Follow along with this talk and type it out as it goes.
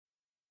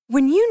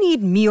When you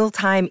need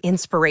mealtime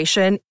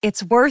inspiration,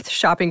 it's worth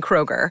shopping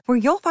Kroger, where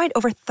you'll find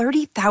over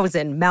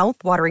 30,000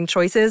 mouth-watering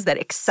choices that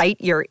excite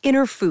your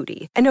inner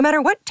foodie. And no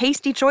matter what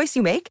tasty choice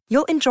you make,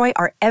 you'll enjoy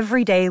our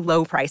everyday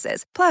low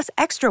prices, plus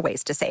extra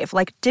ways to save,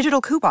 like digital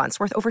coupons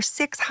worth over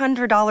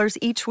 $600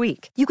 each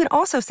week. You can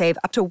also save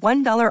up to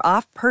 $1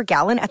 off per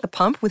gallon at the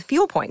pump with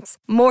fuel points.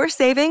 More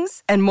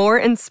savings and more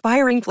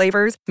inspiring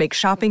flavors make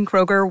shopping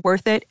Kroger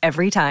worth it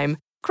every time.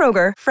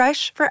 Kroger,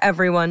 fresh for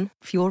everyone.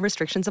 Fuel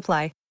restrictions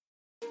apply.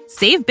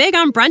 Save big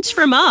on brunch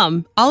for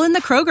mom, all in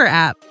the Kroger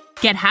app.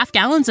 Get half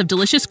gallons of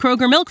delicious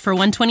Kroger milk for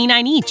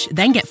 $1.29 each.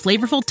 Then get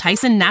flavorful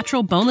Tyson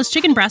natural boneless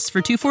chicken breasts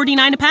for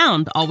 $2.49 a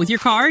pound, all with your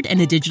card and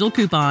a digital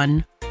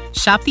coupon.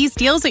 Shop these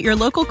deals at your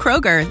local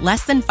Kroger,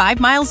 less than 5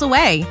 miles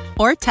away.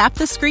 Or tap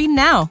the screen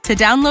now to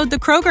download the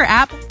Kroger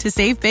app to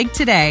save big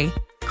today.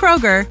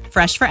 Kroger,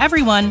 fresh for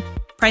everyone.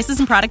 Prices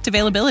and product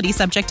availability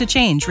subject to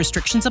change.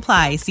 Restrictions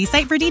apply. See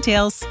site for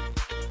details.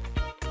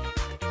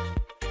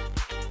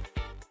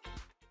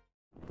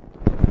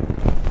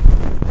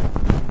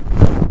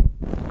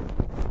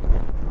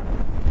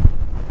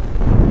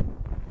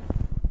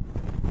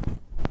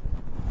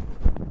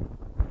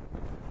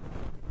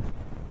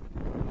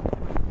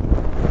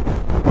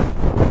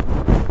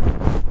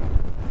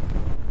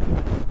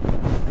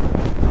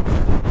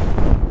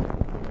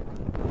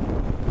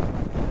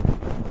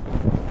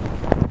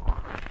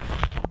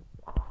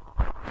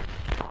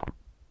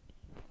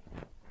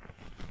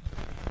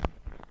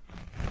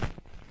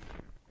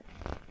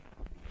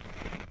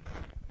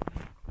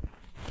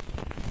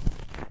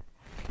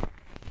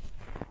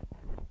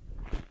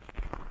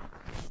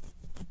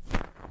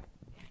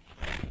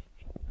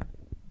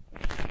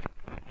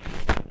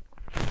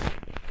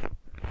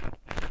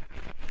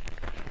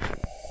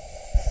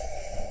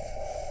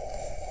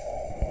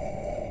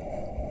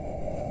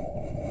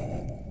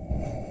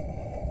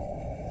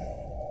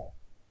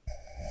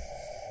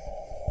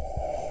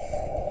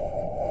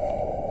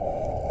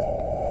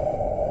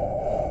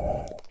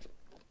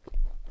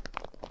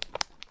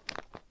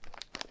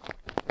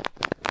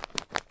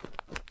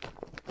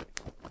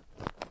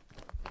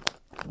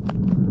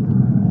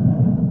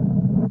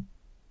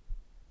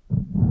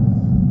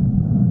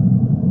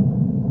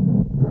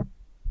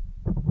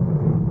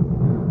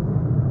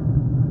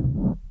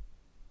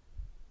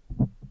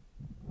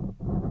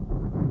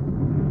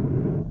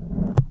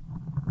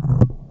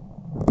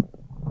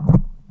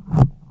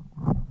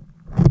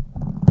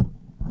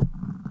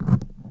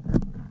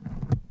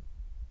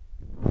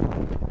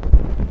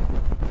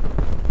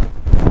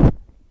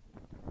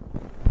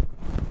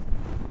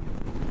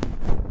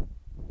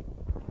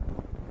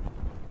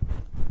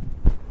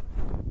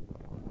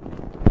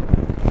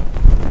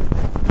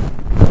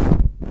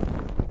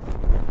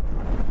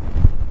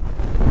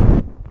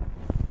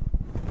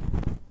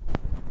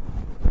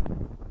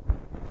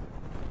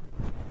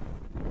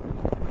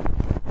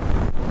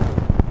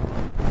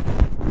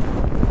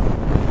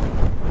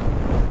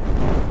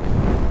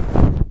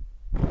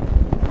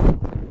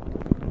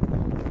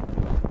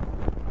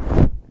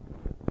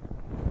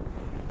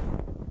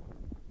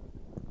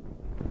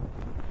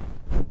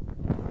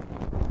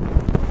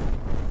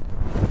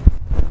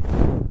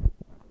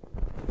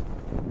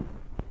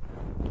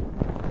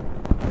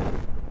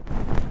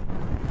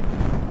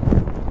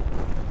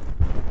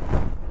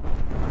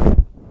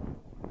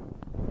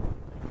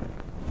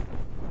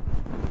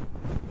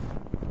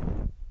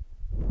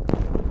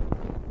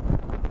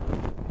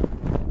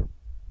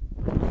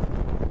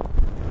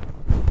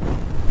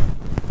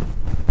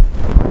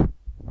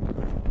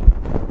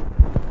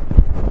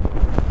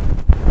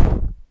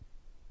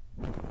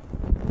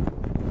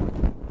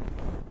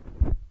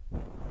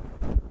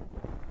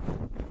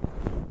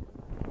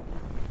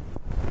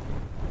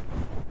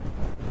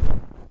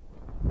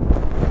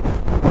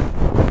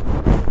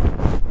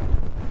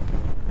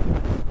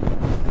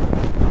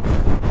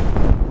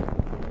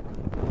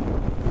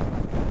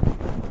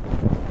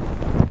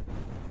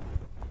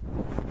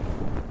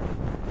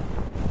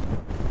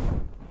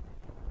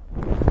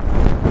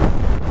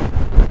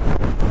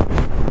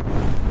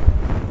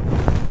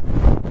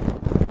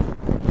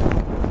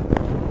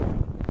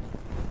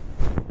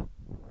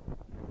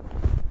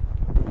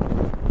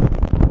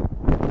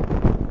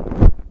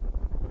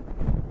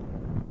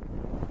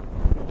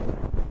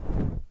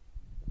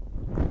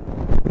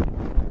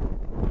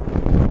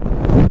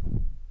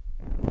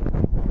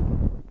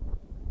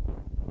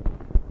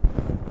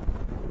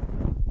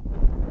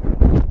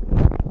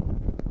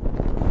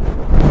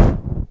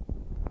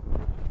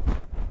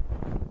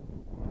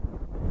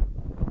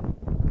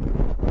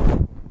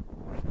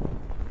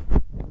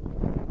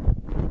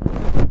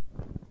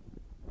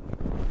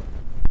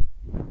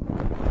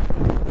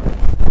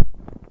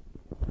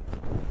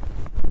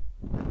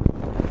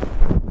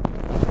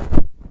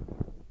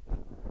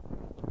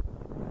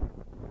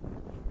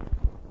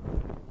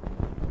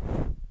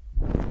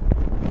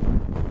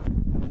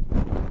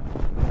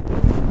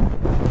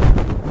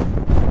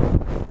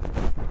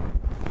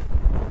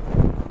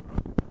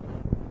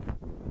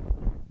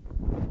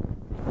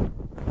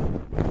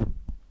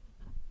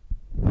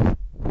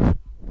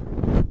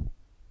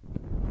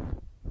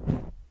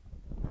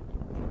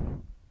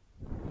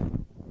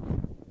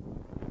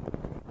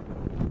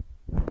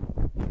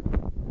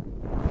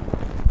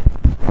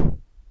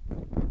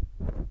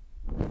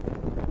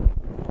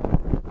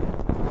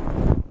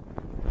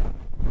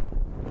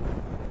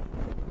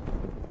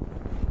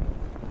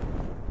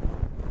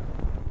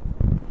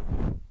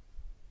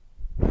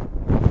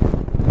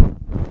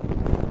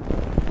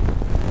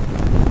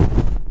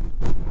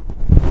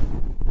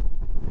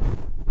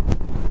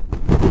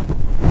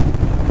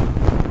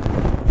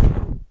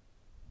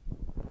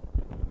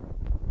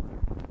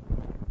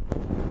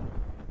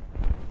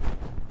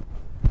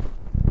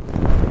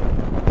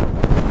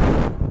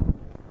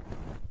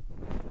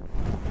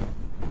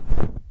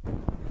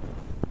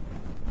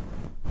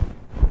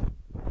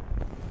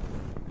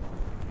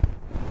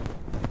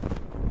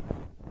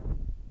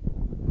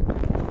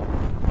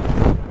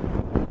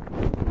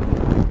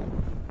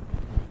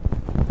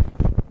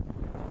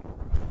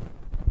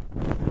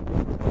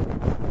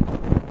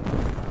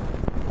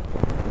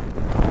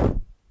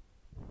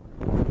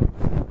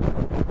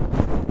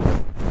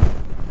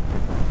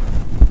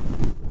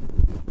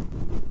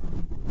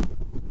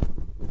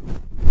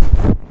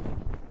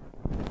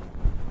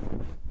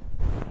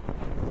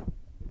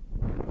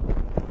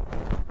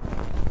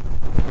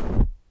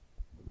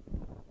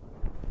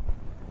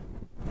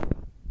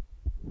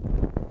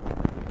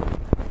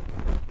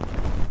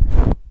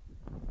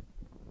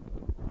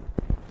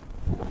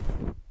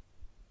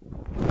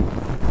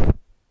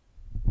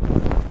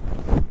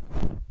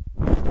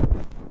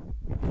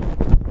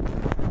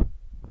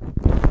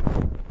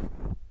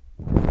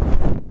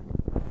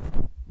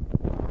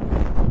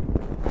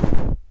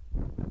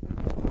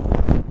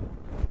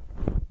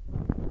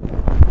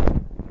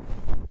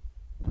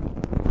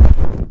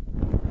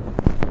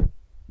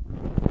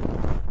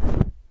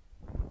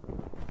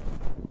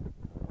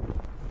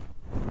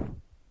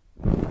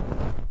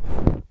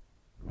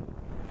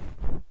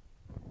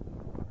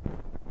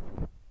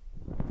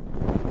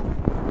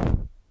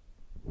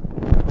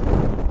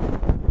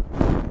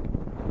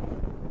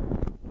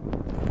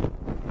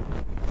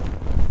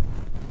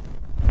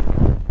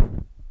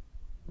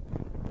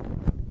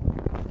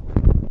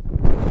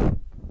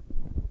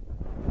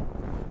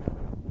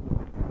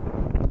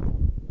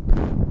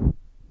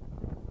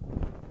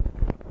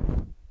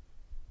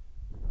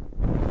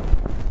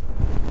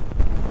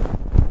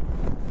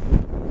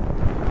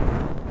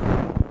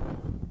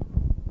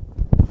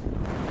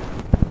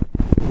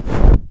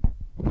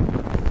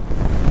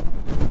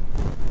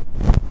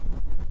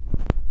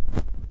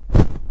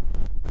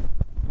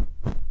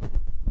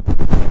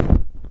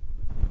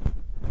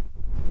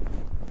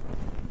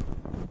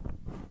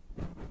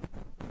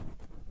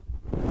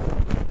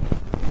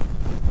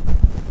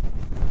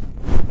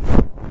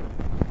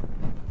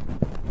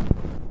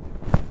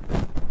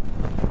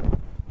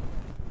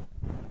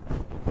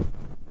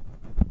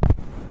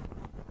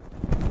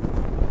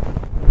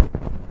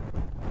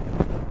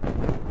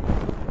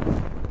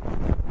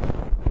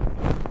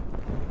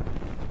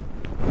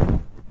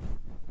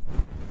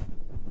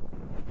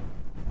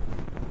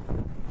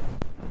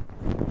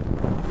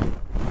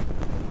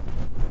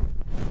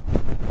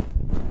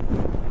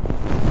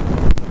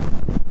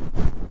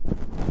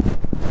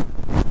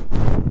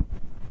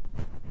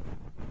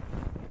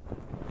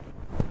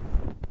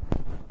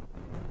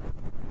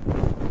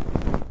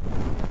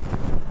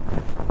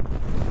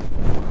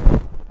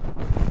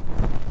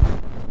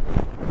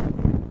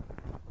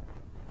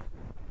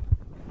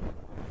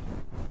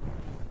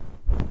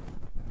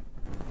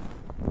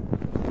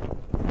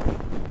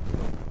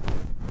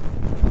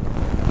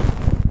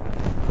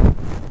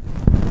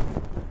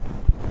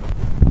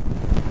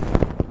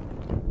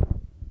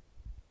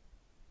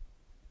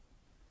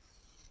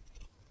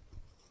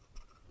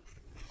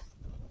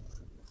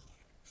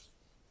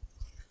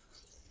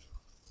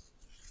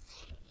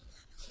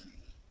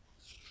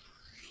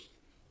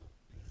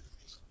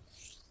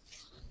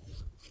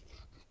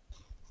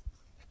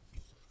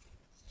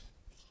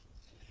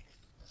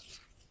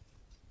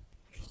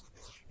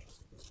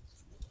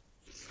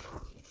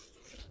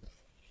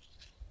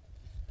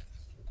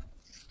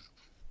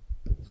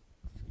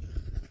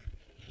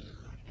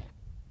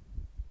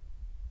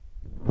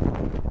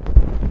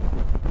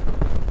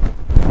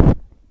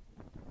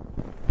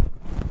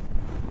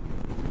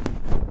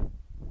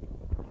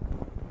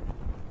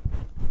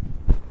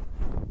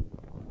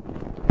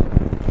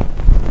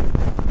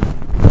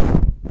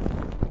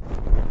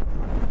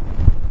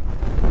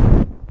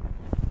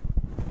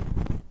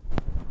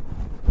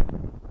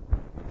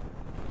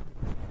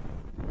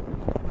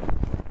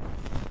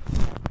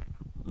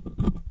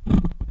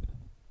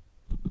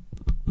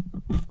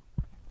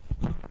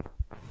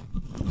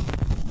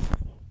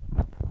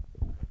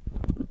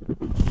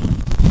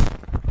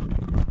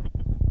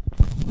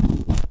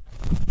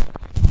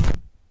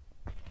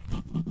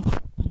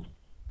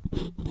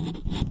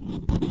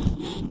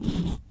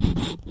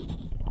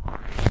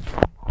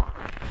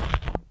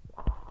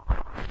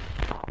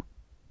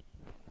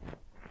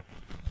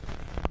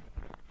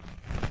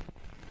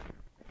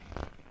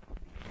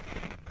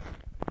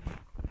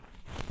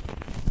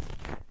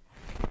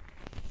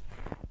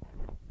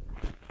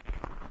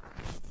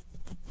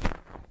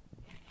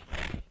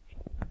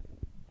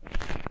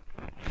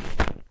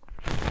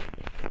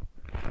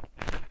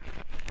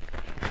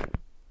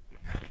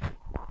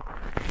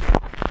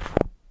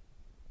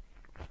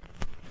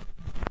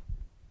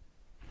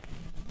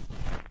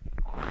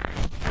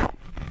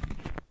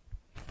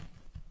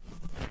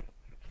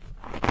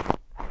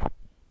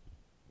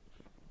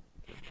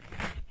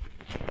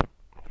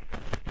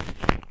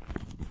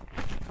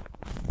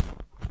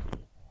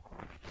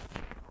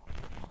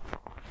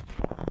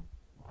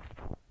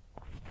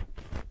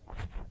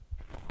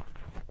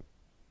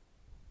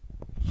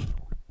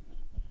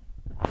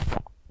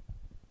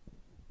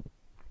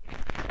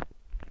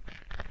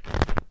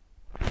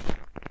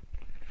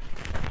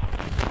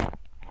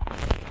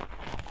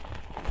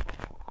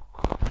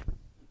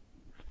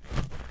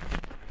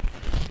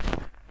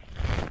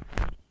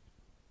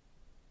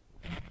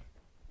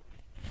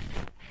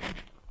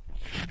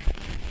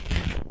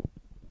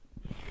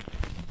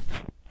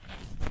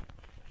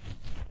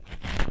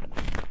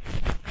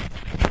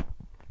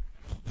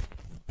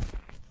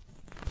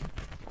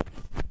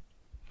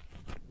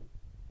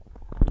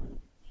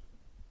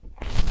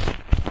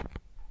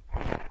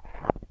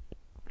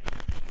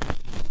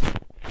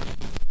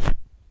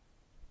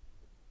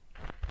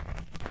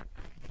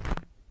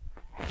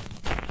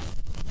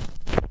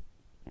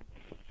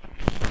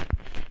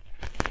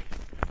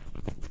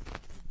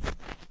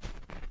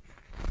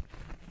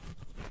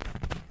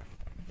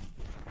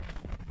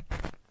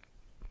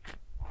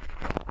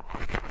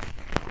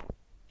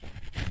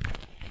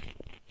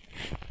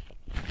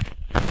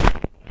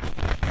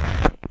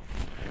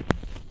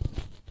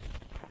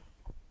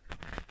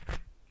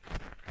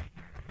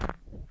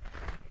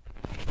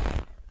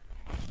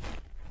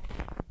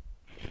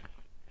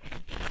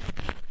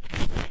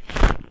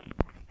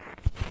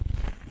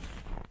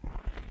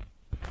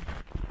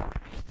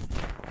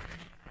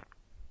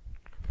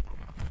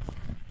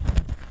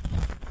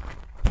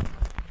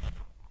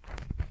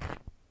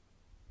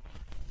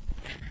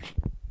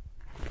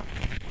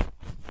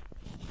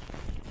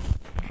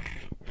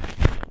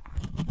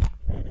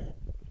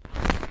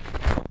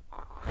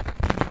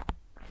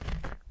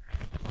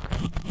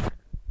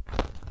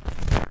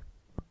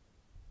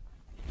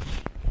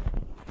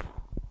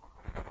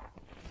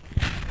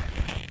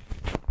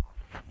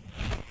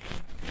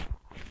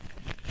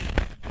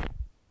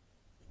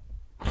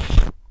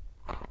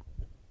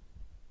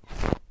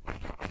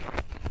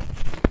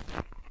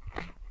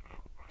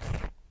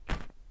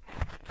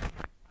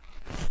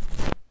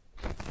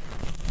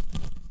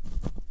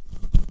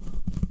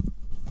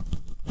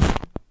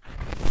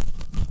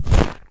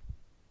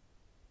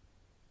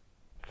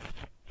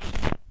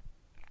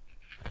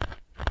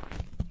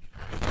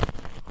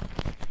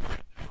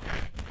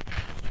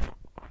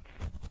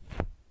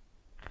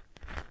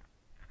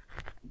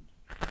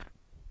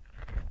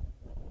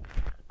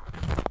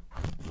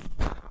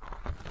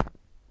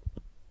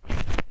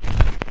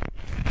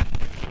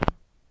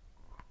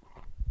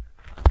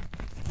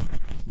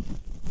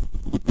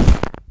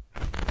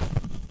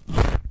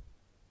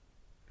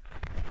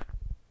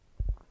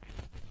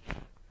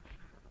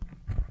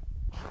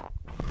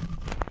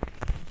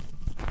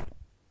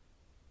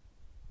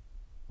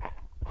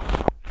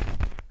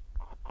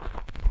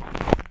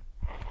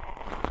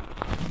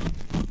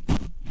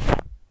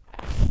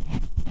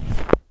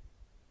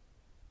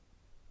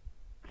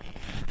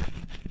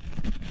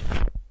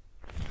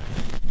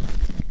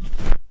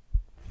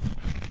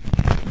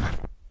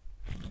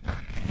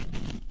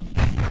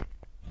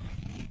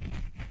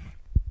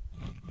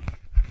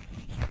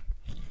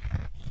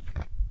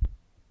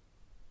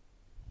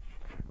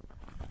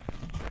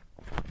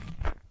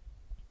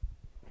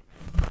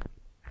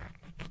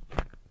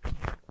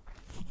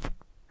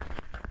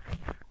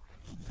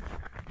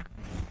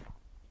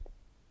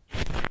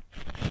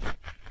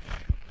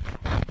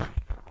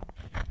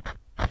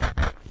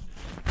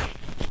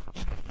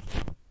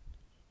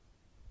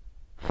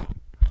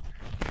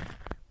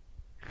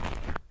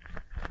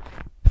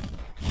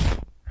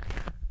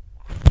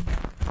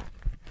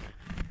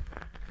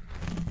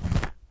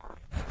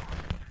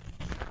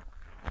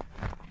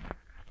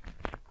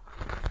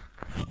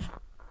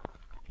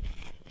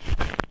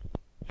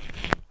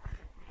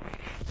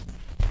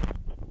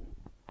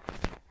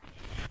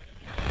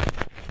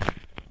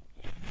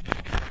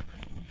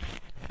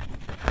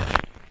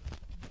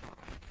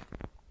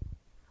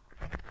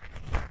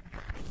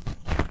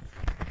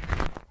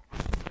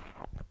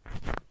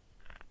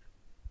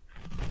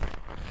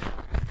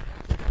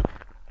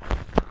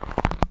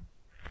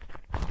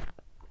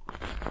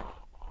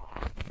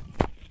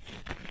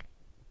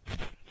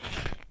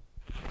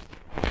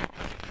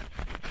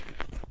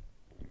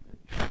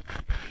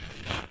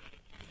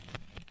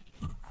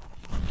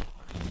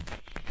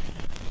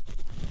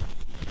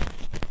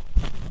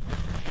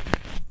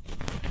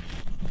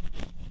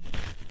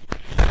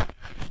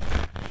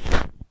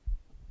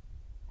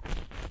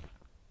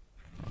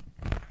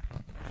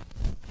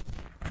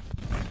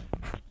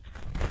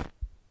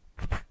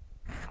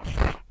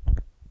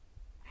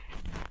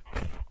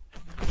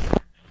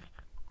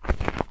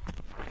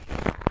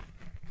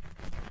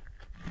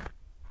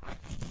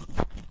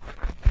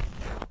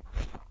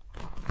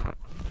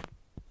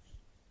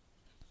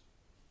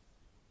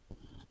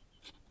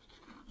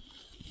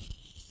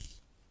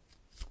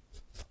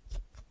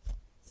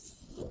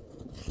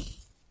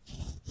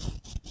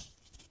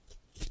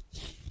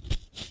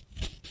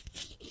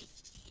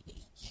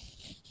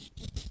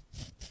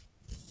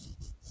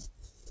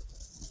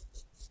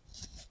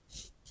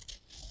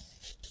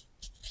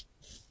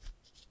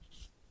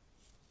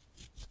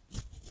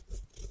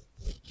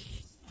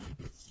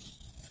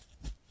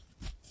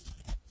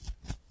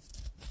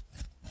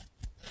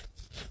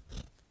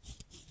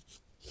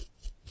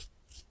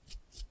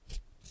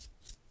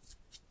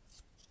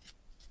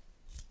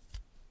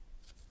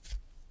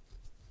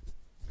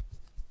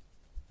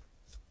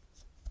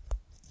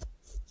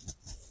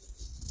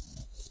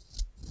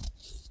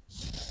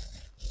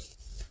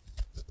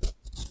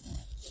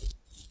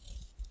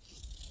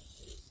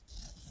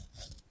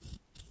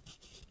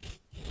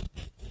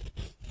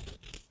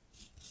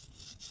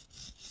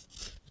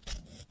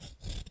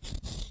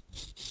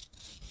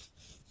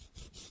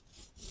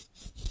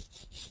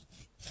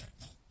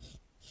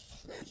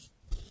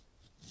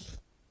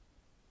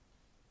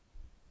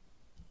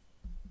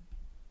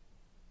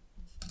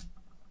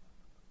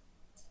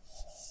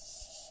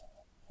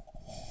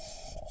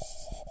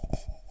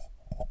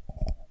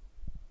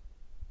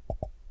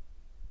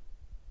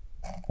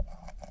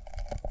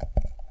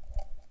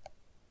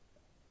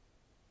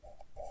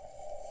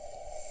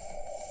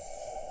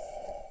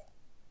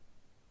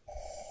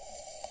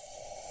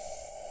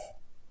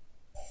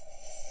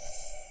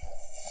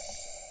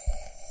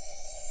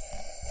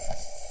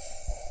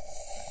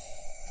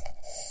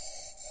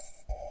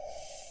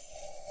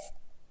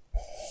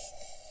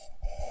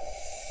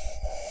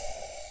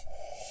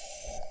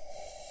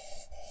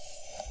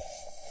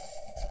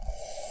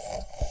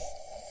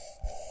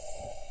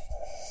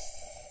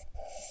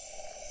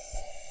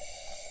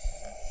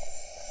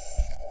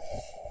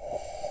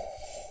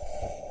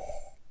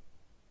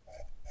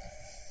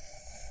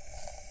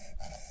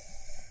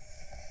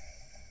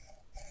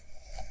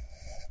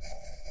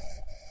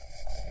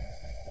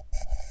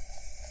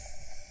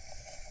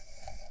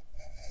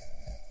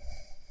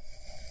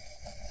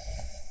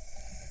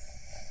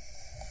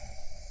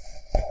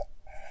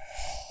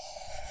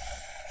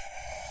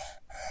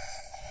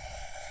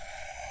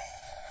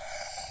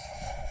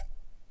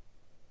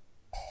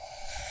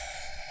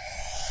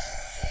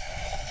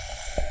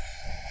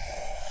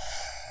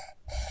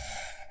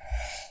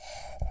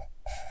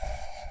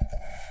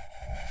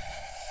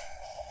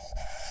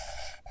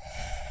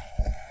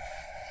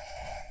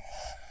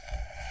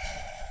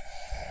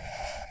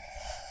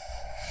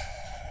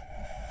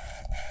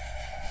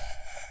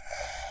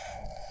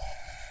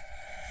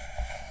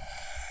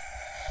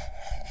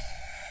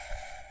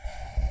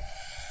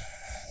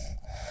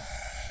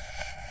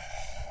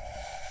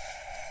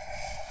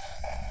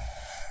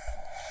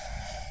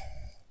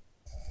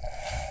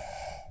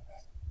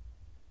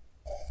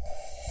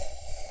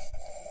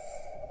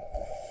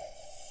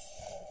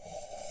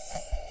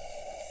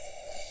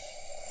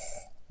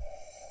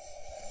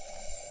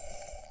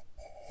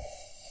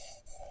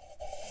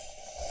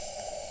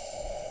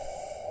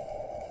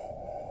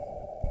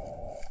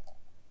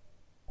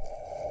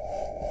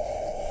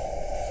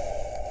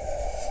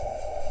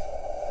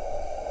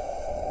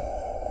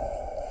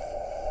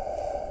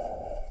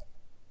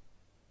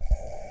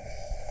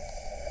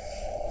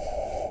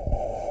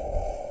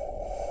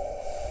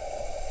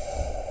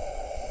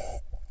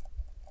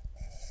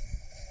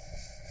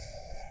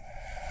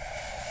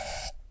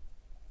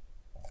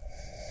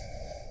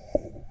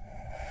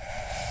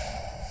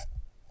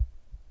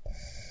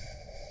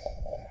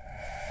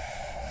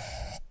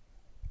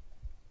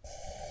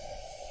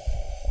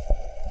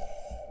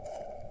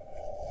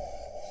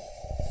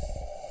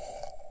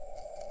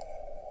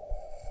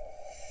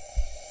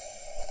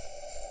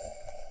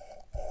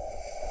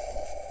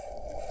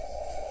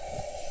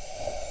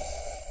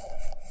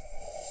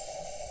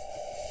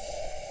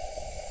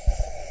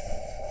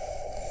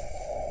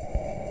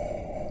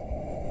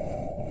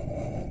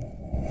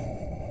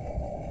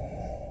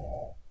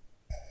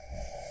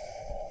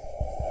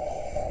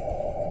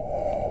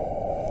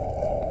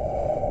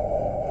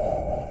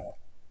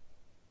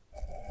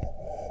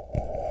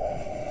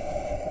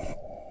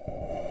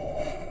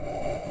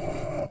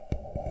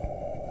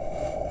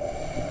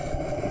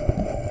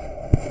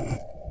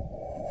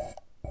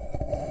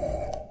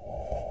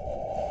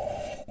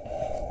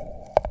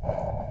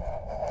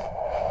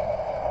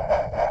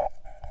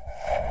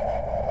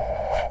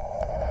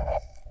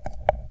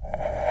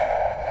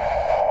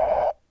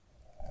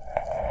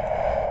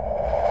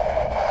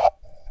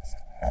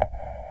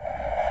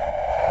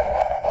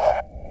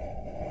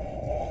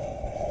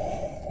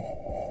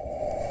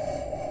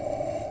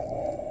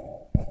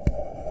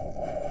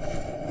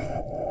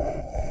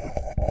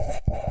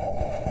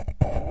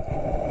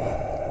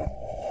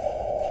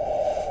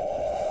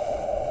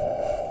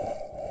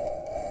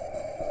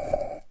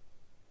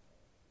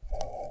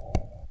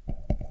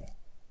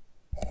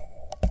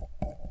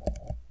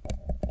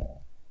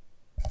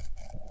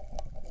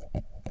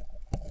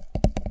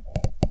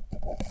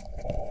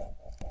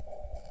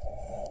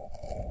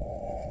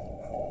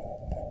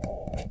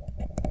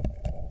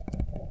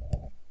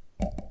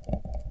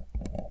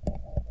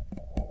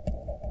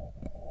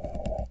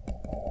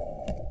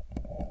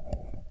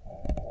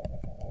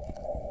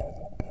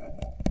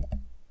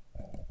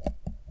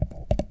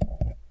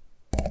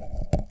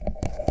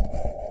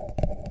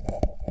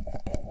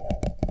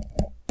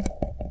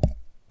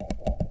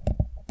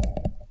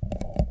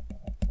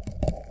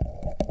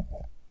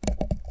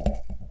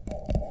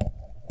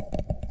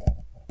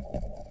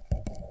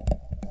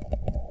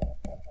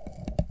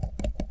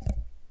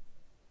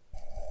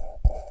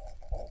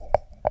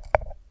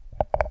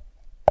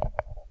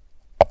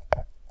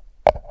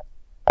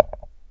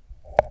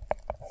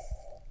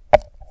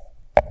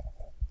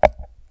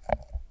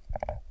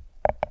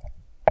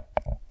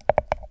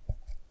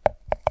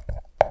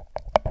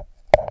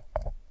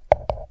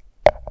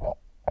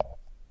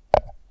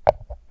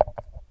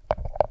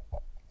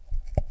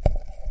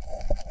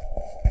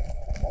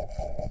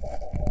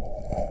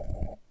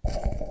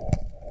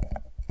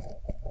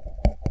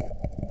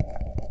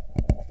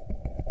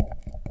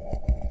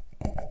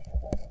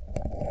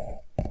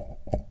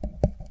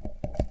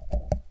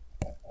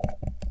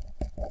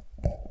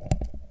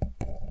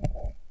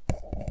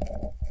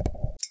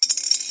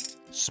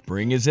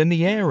 Spring is in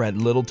the air at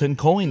Littleton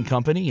Coin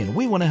Company, and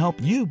we want to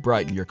help you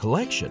brighten your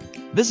collection.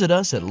 Visit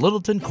us at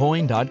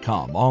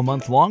littletoncoin.com all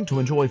month long to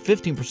enjoy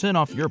 15%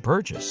 off your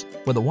purchase.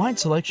 With a wide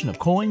selection of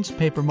coins,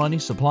 paper money,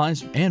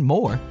 supplies, and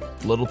more,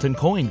 Littleton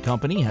Coin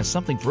Company has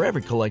something for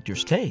every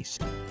collector's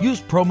taste.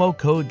 Use promo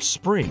code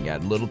SPRING at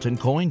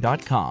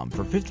littletoncoin.com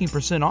for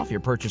 15% off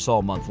your purchase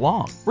all month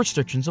long.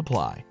 Restrictions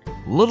apply.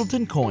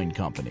 Littleton Coin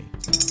Company.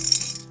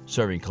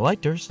 Serving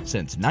collectors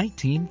since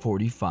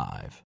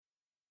 1945.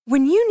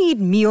 When you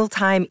need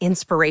mealtime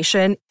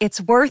inspiration,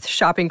 it's worth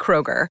shopping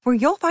Kroger, where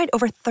you'll find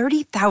over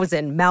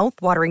 30,000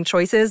 mouth-watering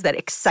choices that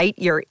excite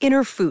your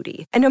inner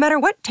foodie. And no matter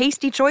what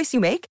tasty choice you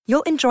make,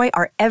 you'll enjoy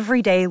our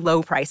everyday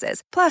low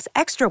prices, plus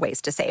extra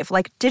ways to save,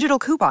 like digital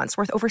coupons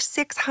worth over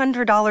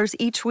 $600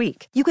 each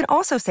week. You can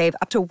also save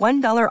up to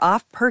 $1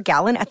 off per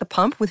gallon at the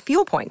pump with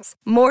fuel points.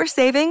 More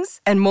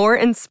savings and more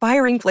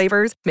inspiring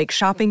flavors make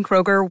shopping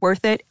Kroger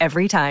worth it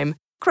every time.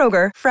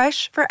 Kroger,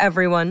 fresh for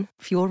everyone.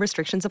 Fuel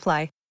restrictions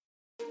apply.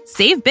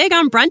 Save big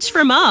on brunch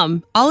for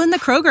mom, all in the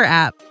Kroger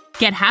app.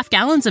 Get half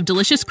gallons of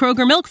delicious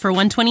Kroger milk for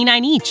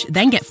 $1.29 each.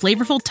 Then get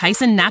flavorful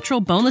Tyson natural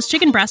boneless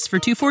chicken breasts for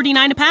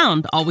 $2.49 a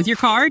pound, all with your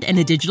card and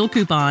a digital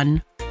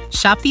coupon.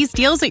 Shop these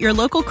deals at your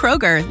local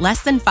Kroger,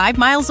 less than 5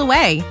 miles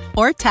away.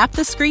 Or tap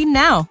the screen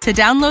now to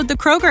download the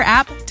Kroger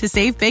app to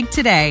save big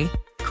today.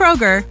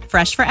 Kroger,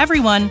 fresh for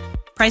everyone.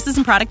 Prices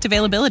and product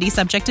availability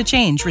subject to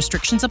change.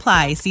 Restrictions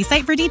apply. See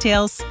site for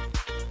details.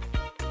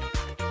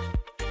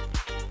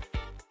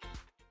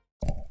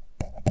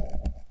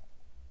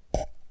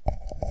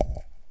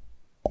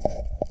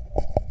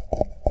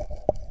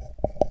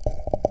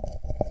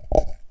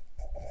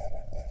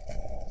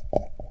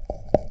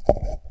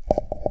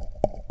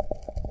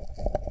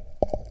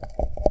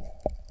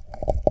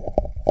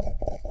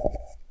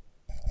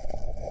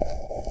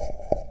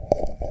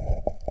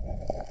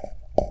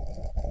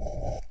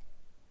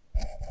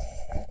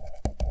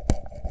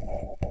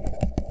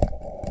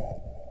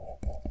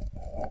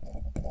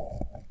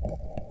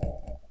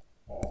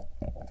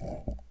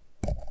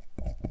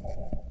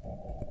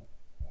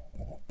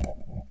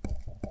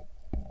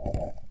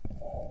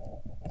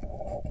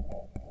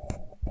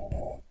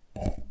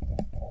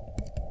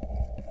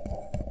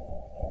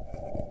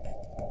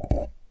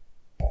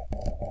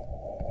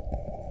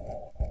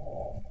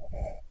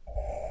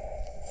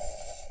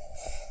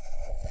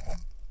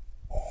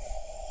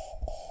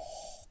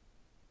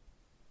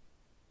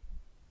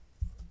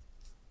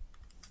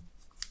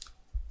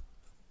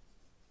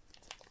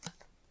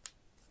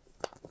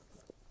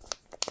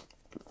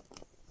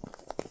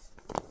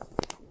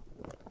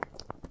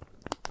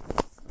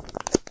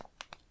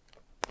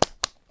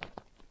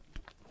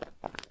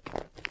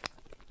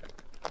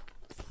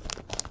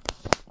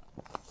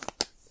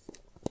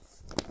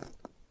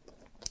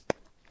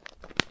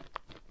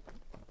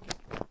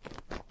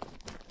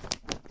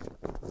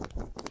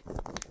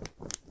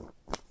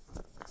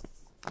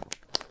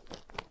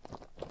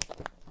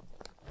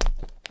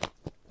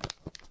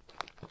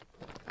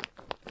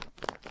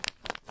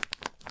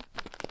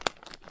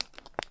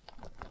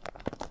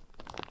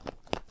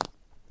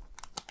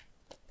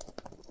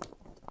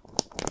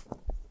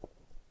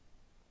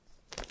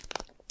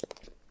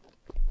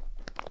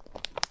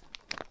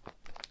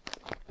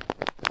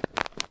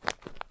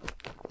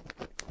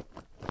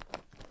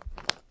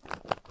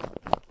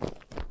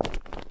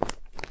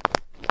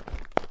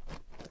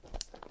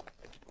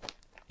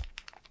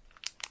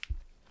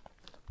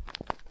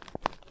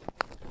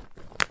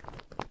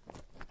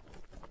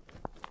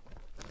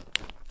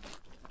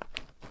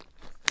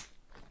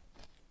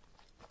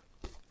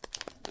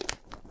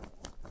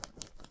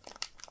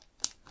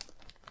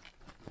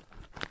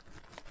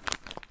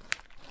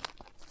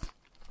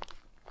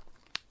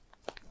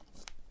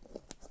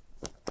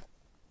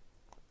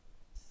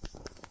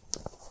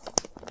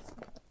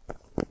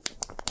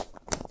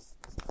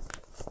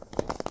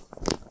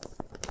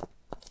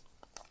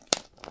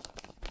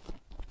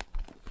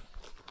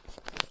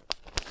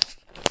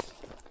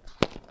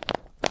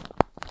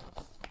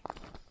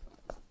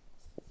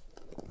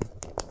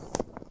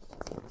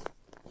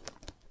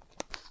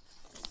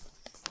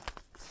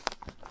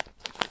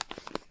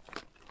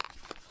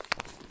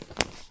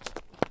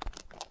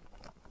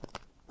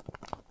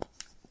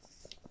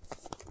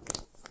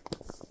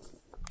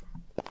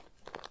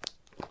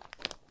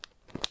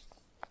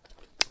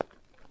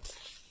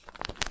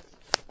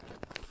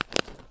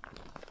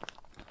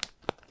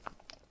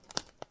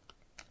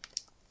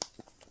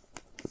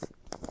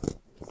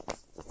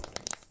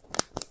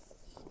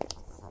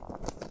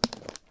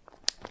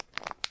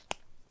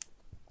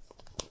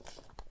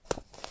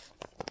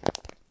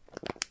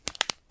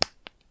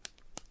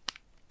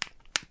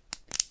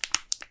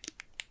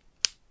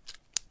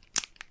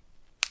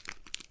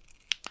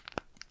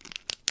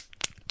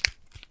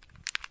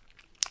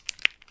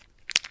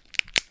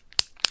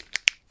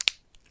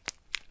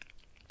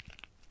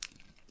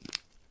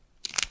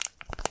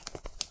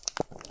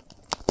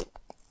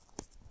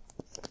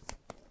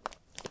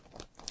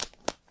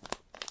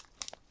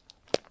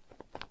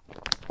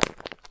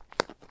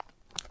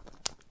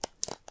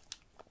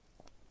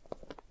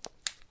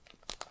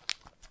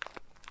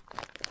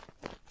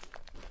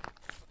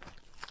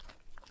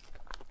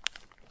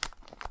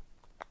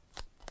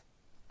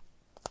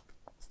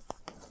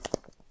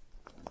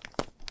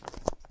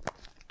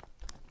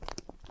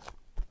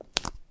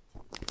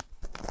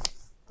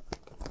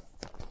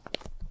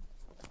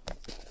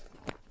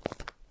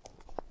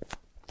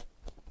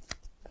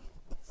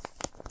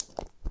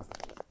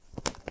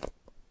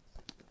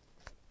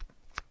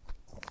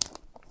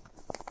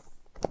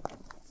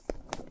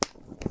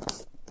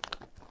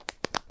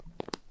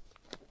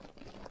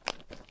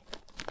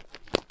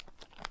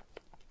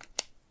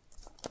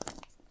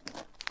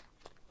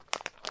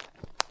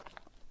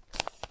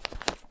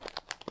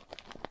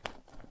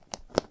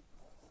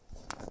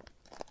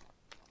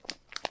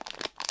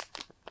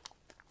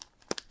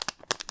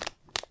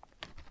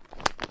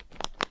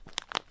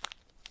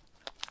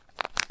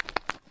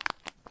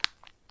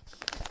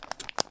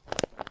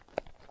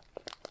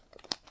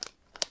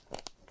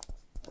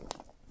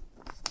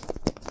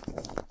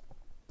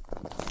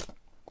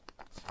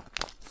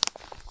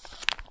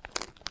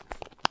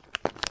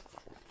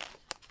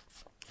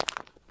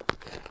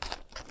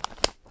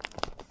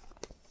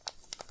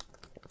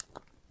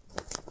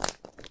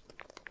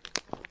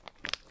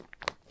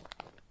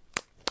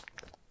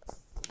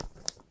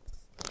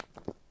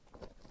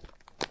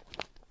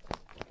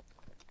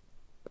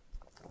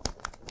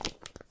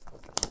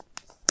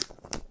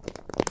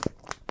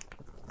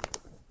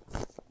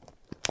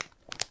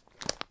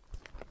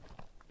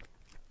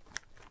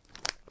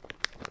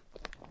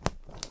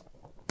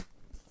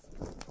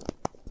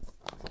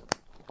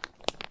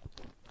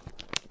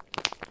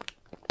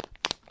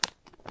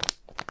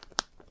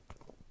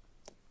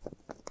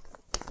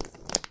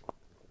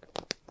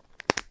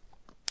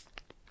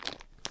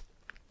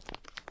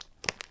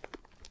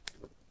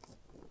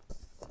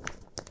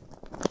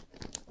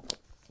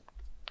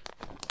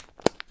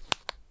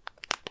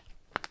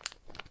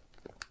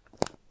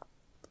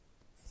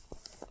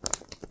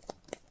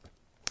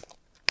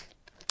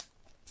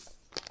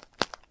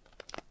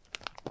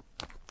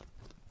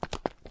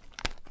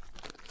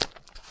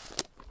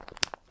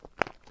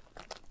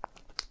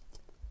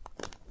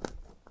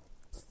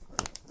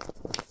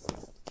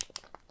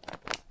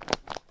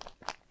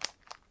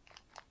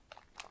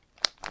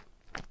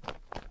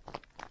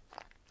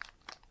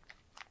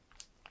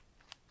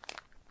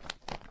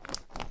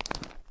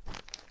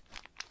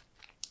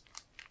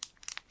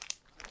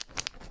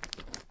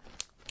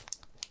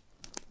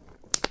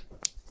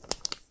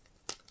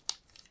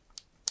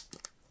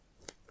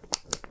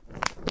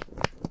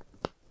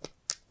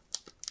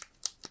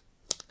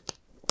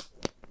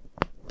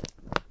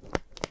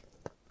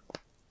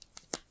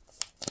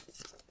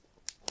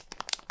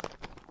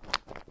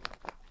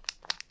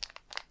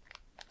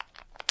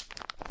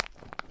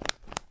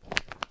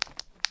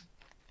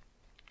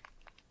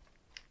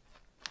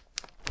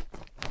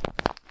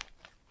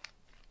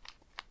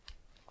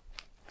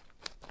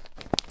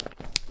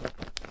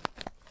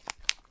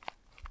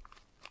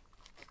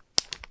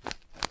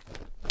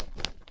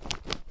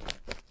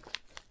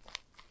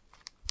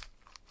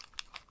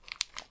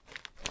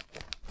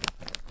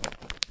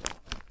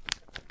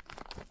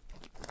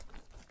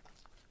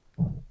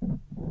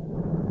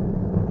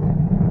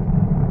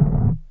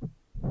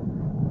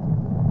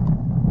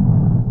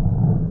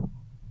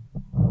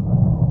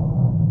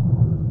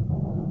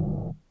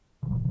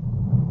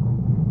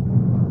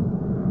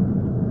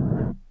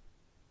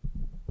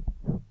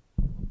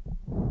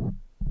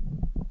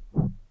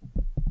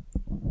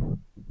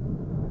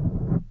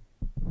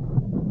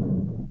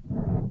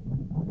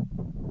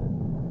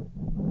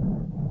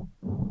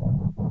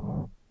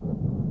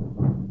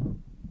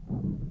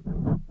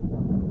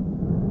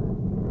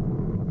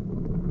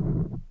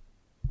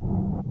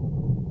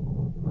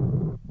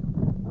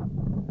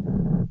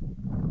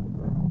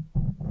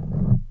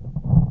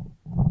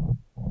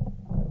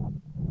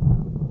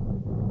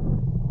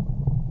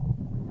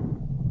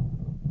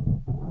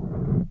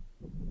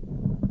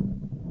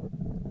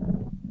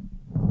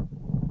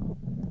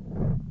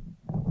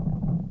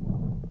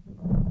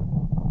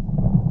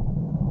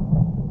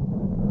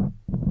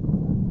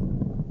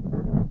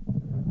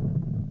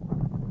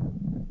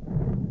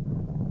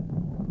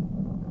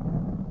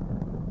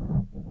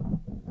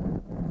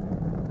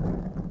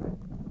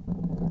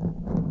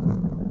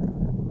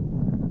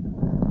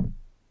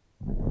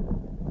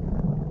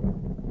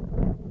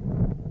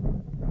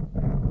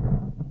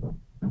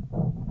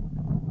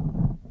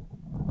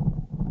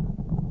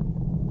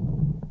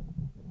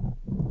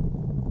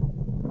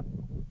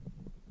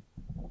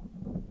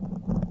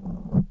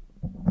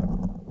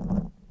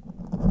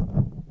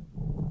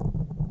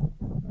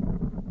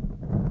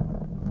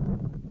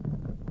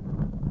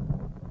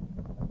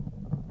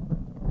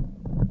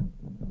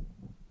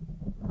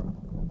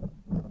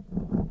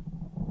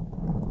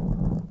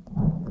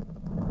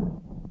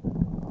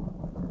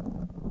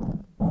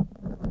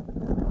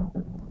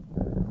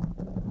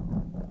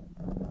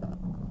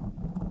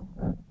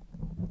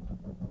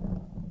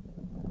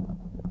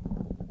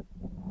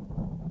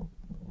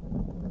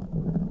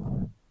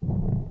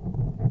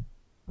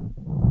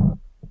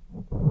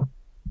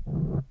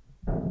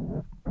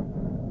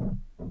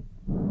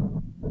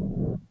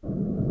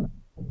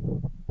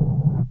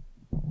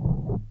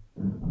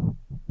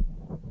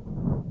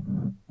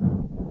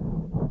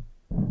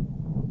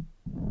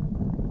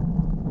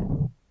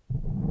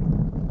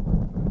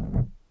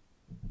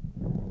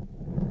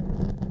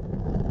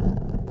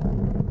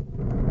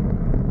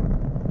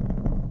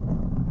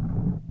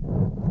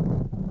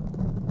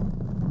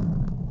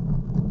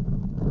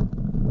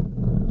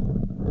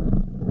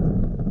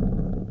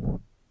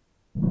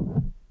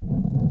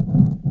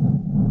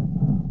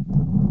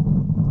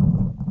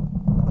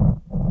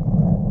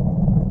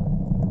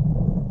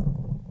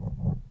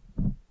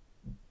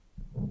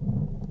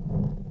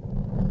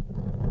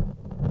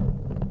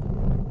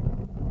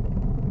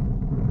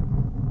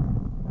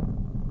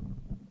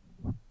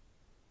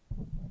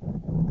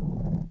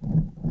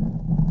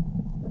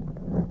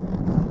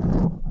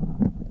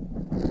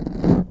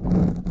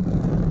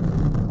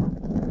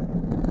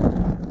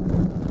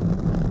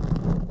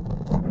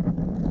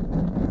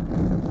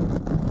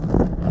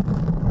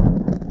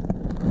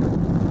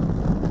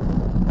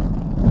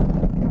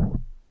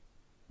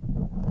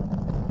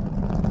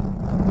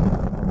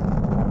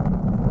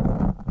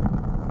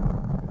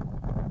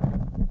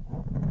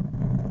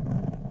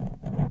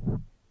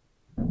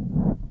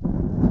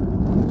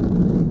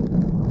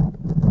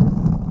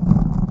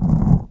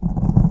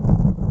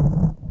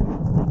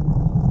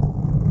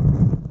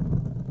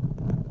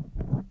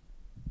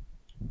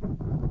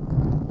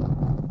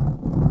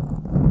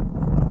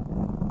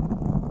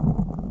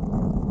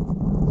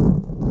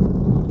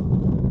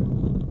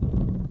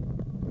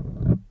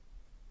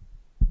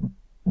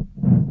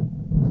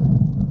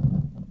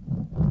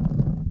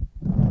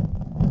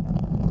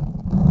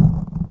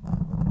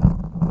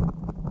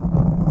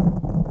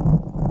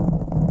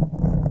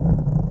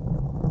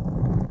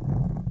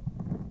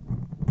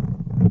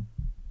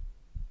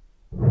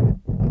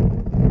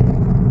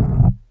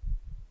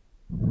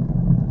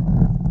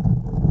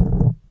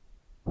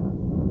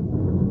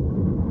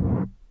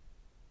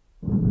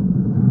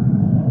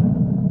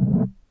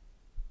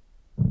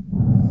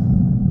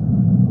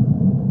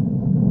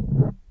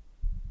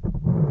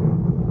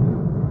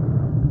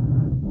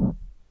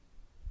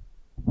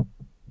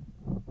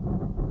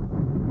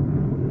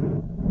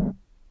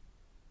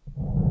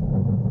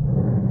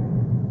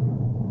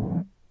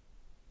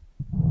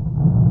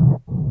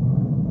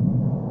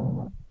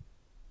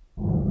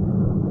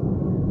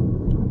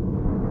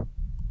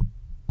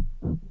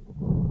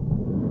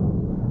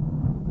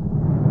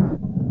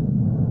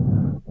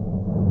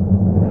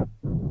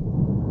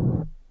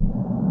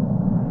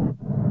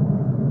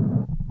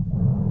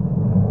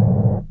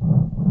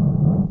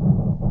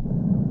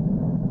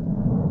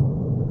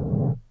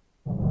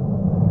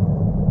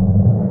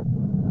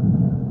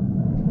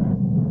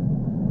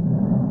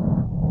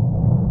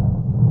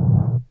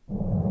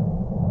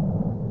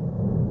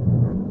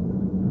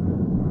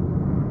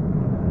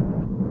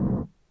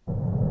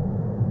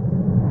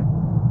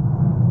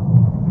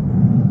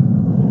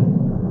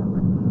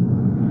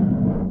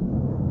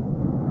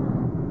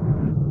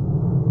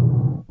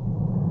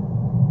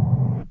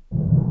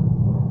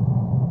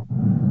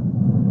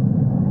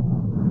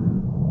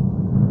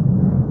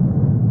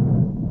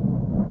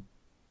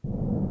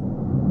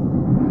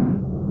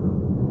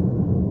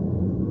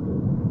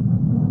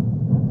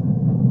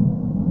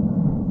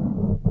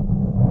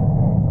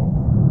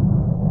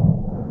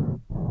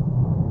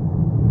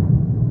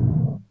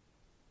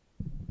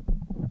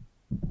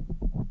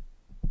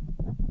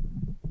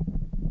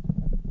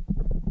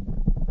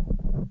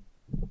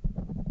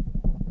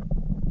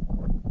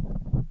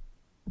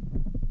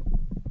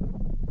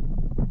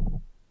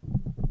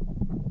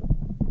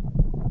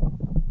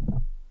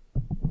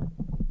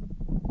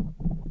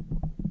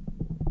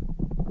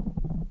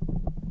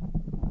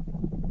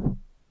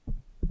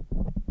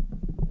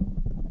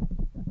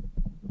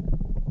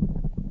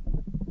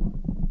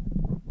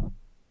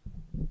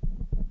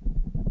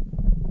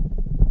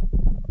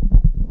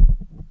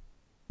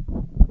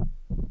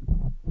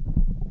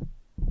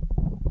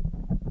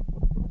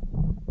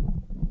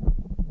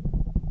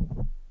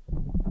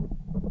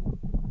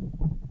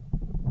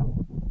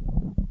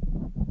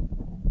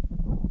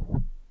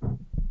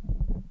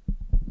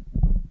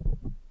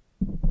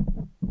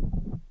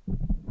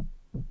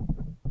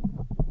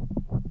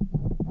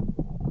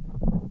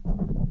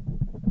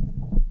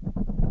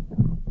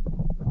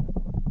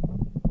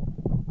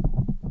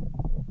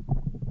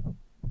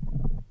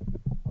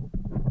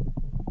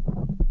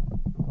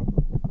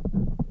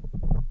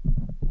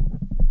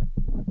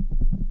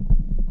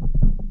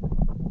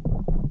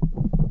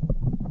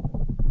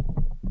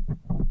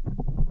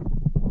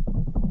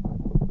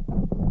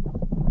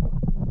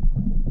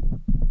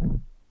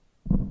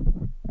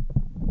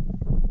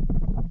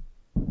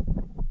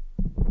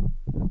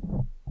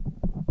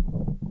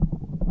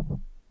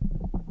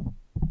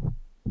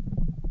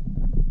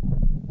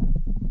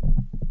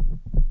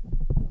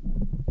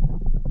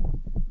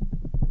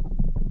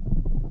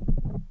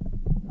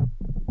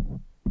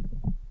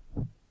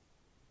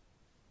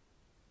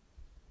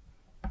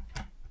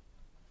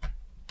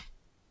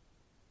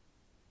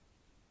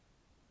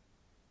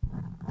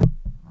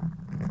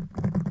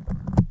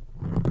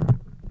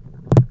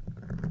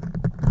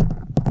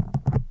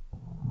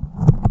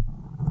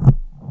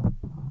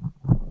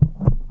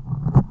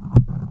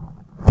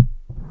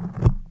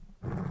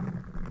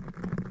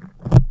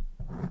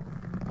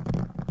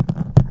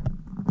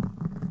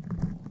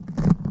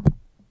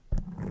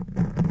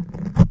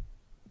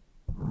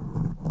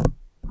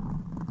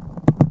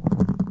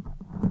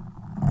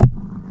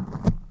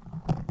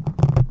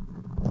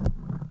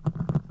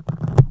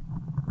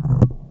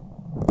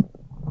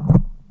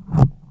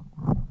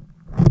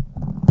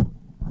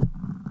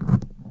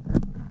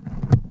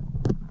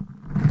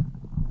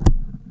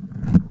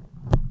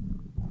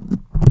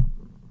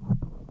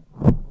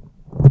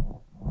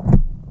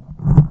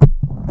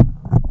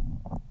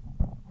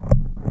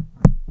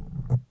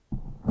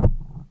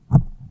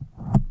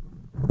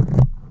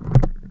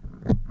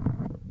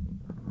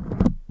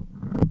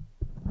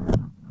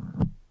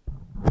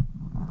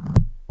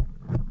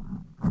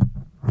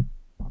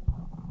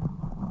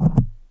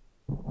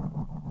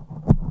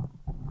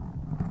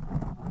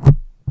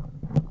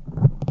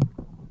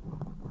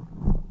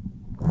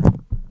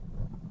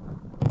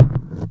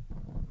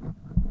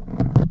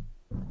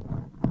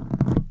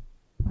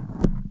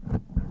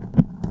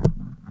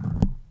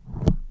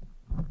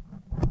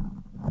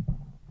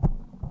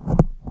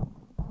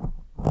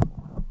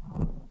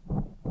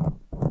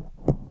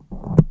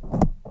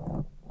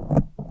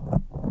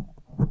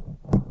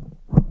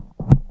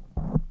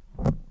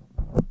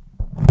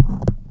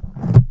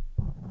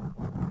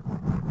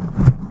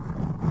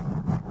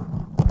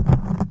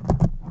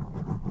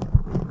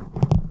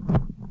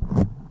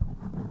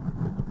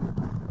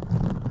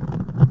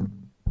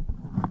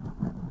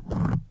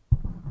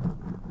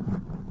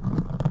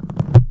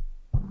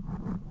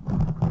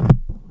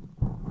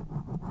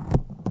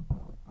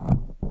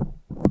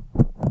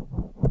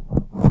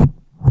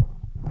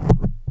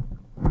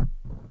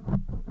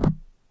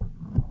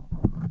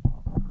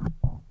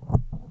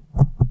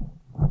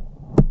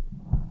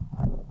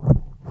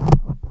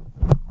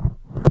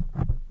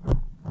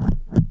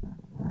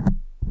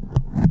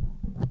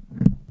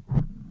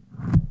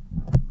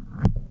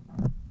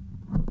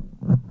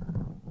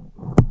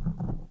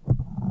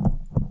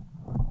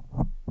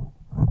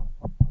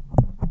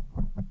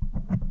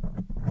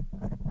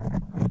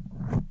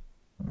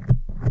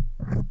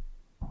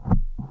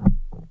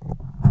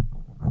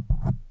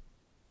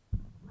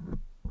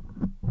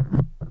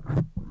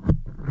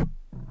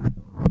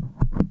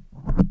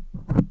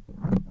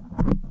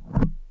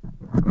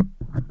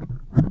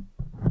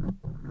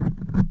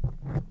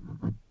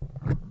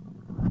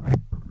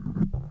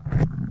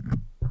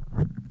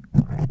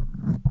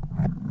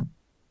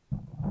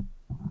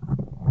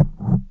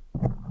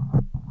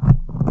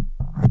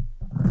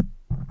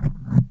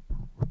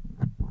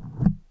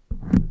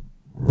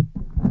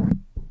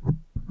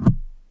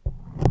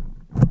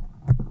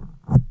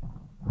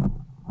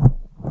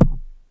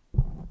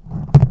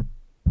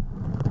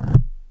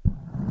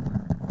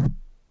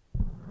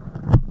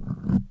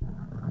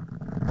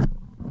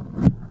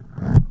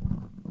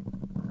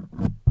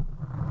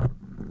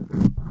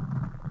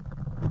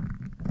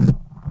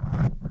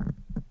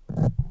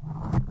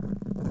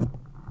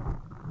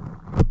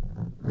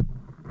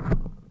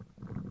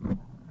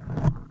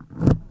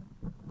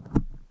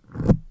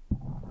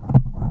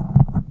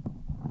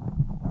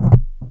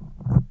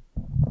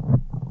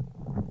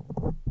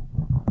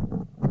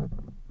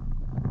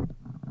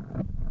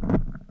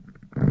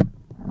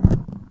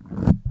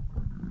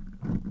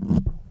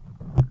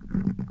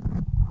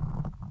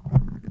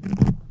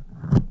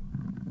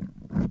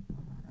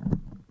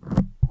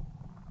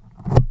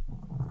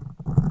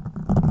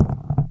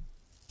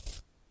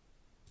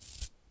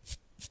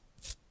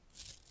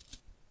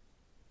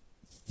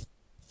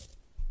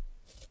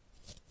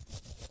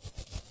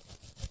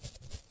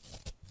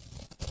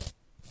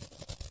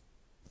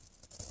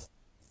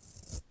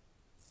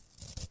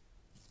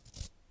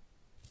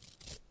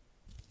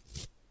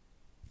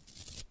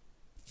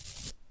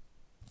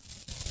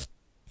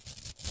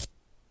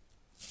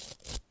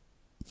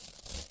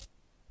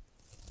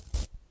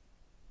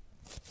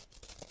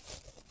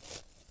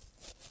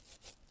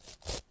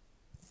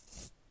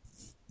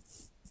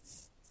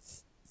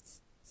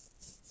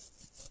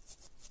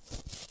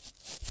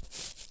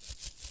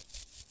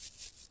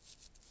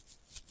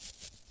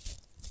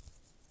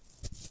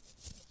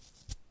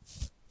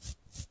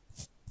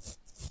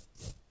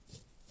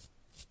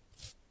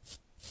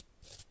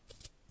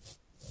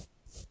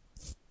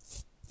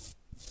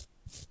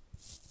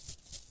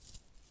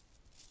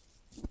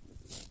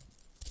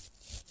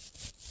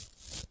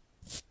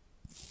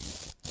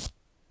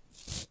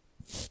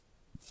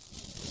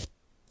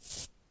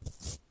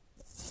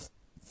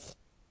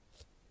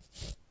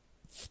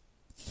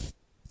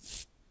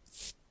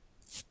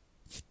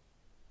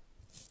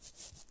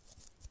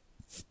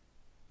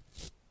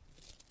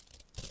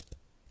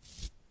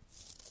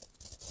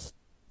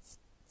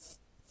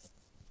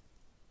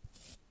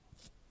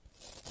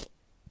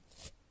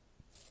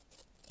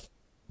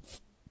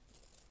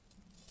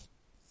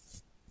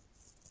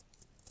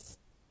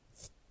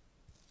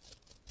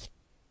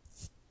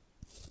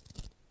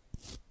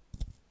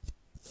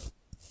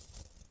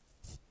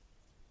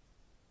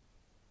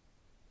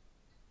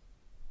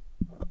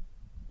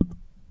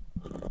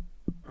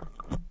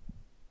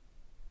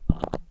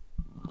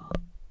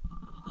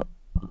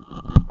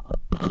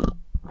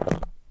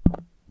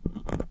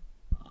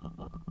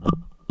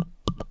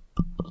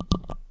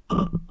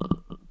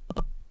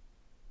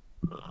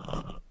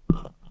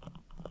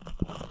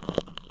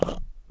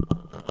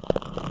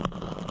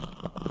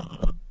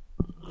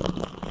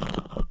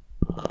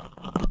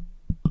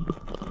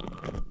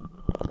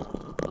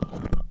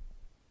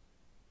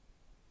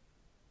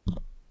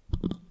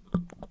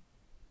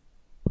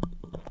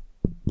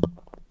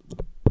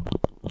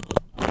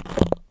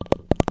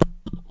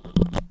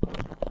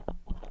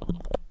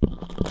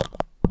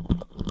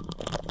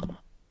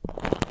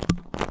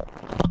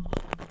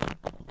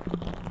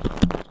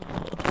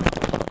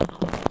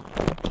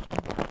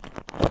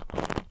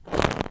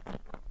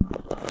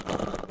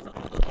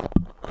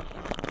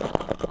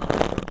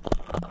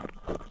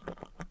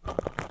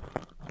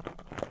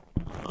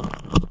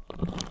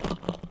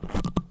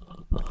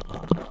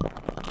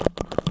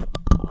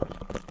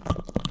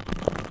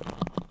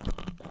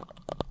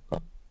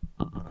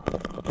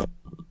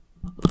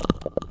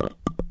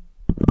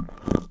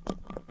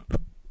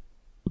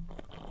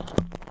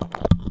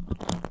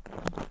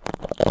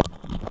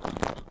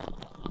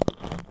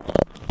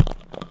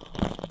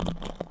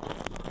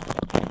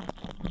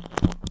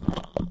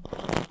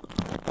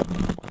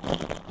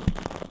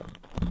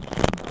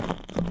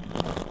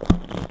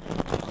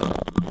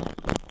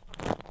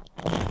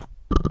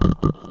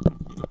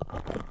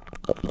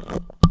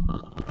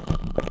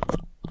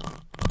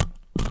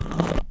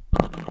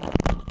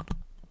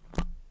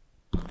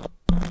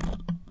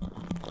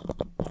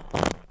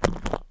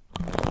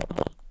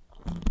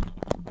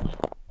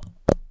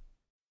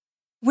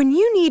 When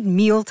you need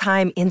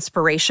mealtime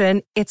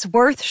inspiration, it's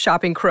worth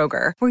shopping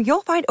Kroger, where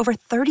you'll find over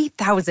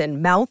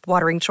 30,000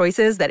 mouth-watering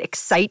choices that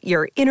excite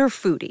your inner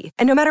foodie.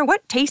 And no matter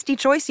what tasty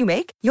choice you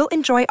make, you'll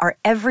enjoy our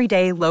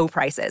everyday low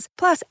prices,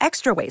 plus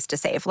extra ways to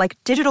save, like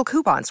digital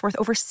coupons worth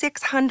over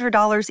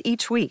 $600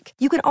 each week.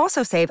 You can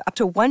also save up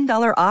to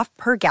 $1 off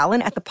per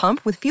gallon at the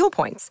pump with fuel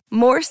points.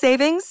 More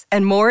savings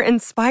and more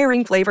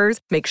inspiring flavors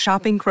make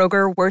shopping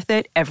Kroger worth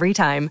it every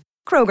time.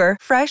 Kroger,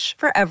 fresh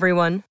for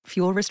everyone.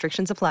 Fuel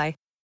restrictions apply.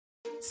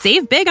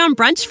 Save big on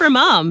brunch for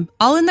mom,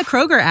 all in the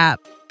Kroger app.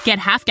 Get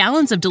half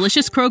gallons of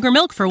delicious Kroger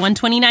milk for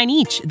 $1.29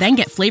 each. Then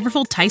get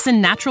flavorful Tyson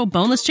natural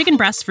boneless chicken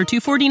breasts for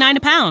 $2.49 a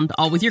pound,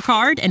 all with your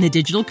card and a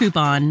digital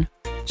coupon.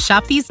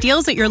 Shop these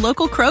deals at your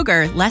local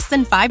Kroger, less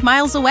than 5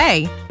 miles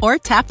away. Or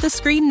tap the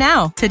screen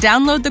now to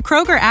download the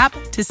Kroger app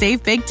to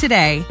save big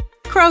today.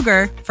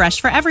 Kroger,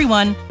 fresh for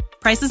everyone.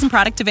 Prices and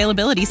product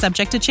availability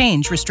subject to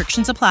change.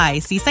 Restrictions apply.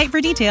 See site for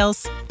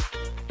details.